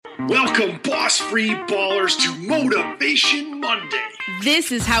Welcome, Boss Free Ballers, to Motivation Monday.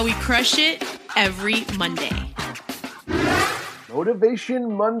 This is how we crush it every Monday.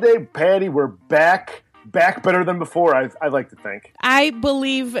 Motivation Monday, Patty, we're back better than before, I'd like to think. I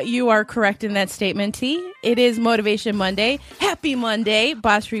believe you are correct in that statement, T. It is Motivation Monday. Happy Monday,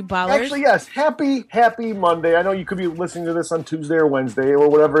 Boss Free Ballers. Actually, yes, happy Monday. I know you could be listening to this on Tuesday or Wednesday or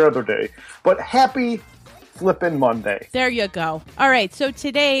whatever other day, but happy flippin' Monday. There you go. All right, so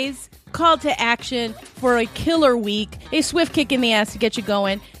today's call to action for a killer week, a swift kick in the ass to get you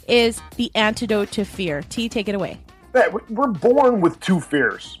going, is the antidote to fear. T, take it away. We're born with two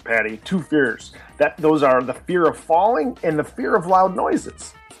fears, Patty, two fears. Those are the fear of falling and the fear of loud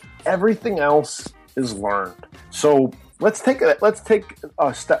noises. Everything else is learned. So let's take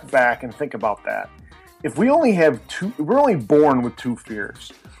a step back and think about that. If we only have we're only born with two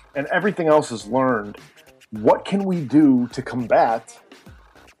fears and everything else is learned, what can we do to combat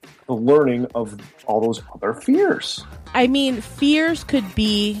the learning of all those other fears? I mean, fears could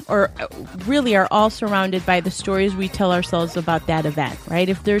be, or really are all surrounded by the stories we tell ourselves about that event, right?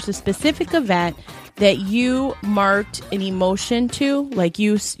 If there's a specific event that you marked an emotion to, like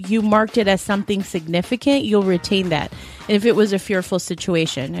you marked it as something significant, you'll retain that. And if it was a fearful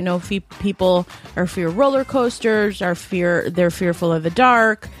situation, I know people are fear roller coasters, they're fearful of the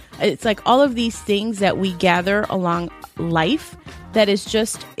dark. It's like all of these things that we gather along life that is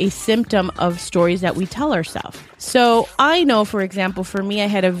just a symptom of stories that we tell ourselves. So I know, for example, for me, I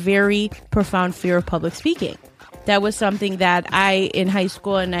had a very profound fear of public speaking. That was something that in high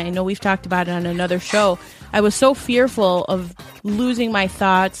school, and I know we've talked about it on another show, I was so fearful of losing my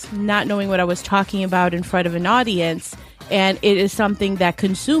thoughts, not knowing what I was talking about in front of an audience. And it is something that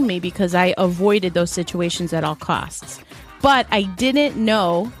consumed me because I avoided those situations at all costs. But I didn't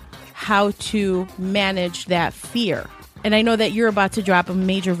know how to manage that fear. And I know that you're about to drop a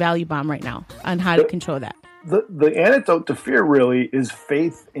major value bomb right now on how to control that. The antidote to fear really is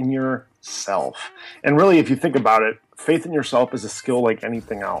faith in yourself. And really, if you think about it, faith in yourself is a skill like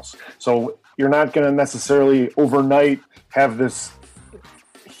anything else. So you're not going to necessarily overnight have this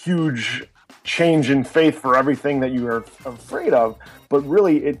huge change in faith for everything that you are afraid of. But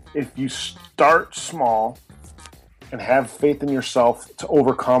really, if you start small and have faith in yourself to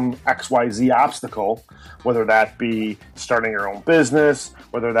overcome XYZ obstacle, whether that be starting your own business,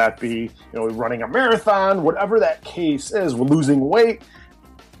 whether that be running a marathon, whatever that case is, losing weight,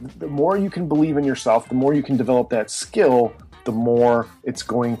 the more you can believe in yourself, the more you can develop that skill, the more it's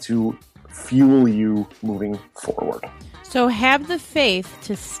going to fuel you moving forward. So have the faith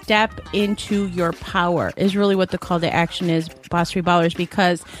to step into your power is really what the call to action is, Boss Free Ballers,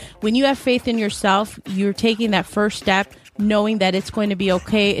 because when you have faith in yourself, you're taking that first step knowing that it's going to be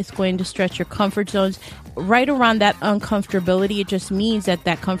okay. It's going to stretch your comfort zones. Right around that uncomfortability, it just means that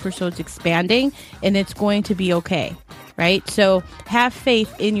comfort zone is expanding and it's going to be okay, right? So have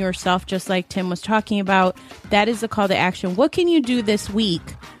faith in yourself, just like Tim was talking about. That is the call to action. What can you do this week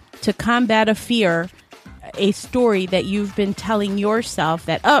to combat a fear, a story that you've been telling yourself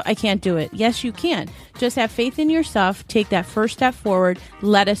that, oh, I can't do it? Yes, you can. Just have faith in yourself. Take that first step forward.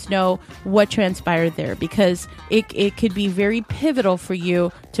 Let us know what transpired there, because it could be very pivotal for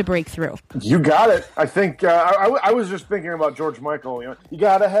you to break through. You got it. I think I was just thinking about George Michael. You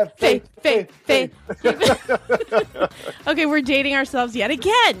got to have faith. Okay, we're dating ourselves yet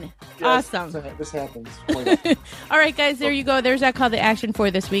again. Yes, awesome. This happens. All right, guys, there you go. There's that call to action for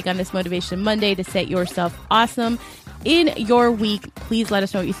this week on this Motivation Monday to set yourself awesome in your week. Please let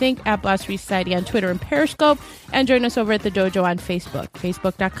us know what you think at Boss Free Society on Twitter and Periscope, and join us over at the Dojo on Facebook,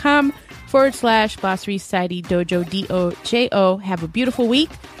 facebook.com/Boss Free Society Dojo, DOJO. Have a beautiful week.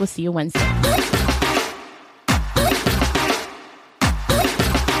 We'll see you Wednesday.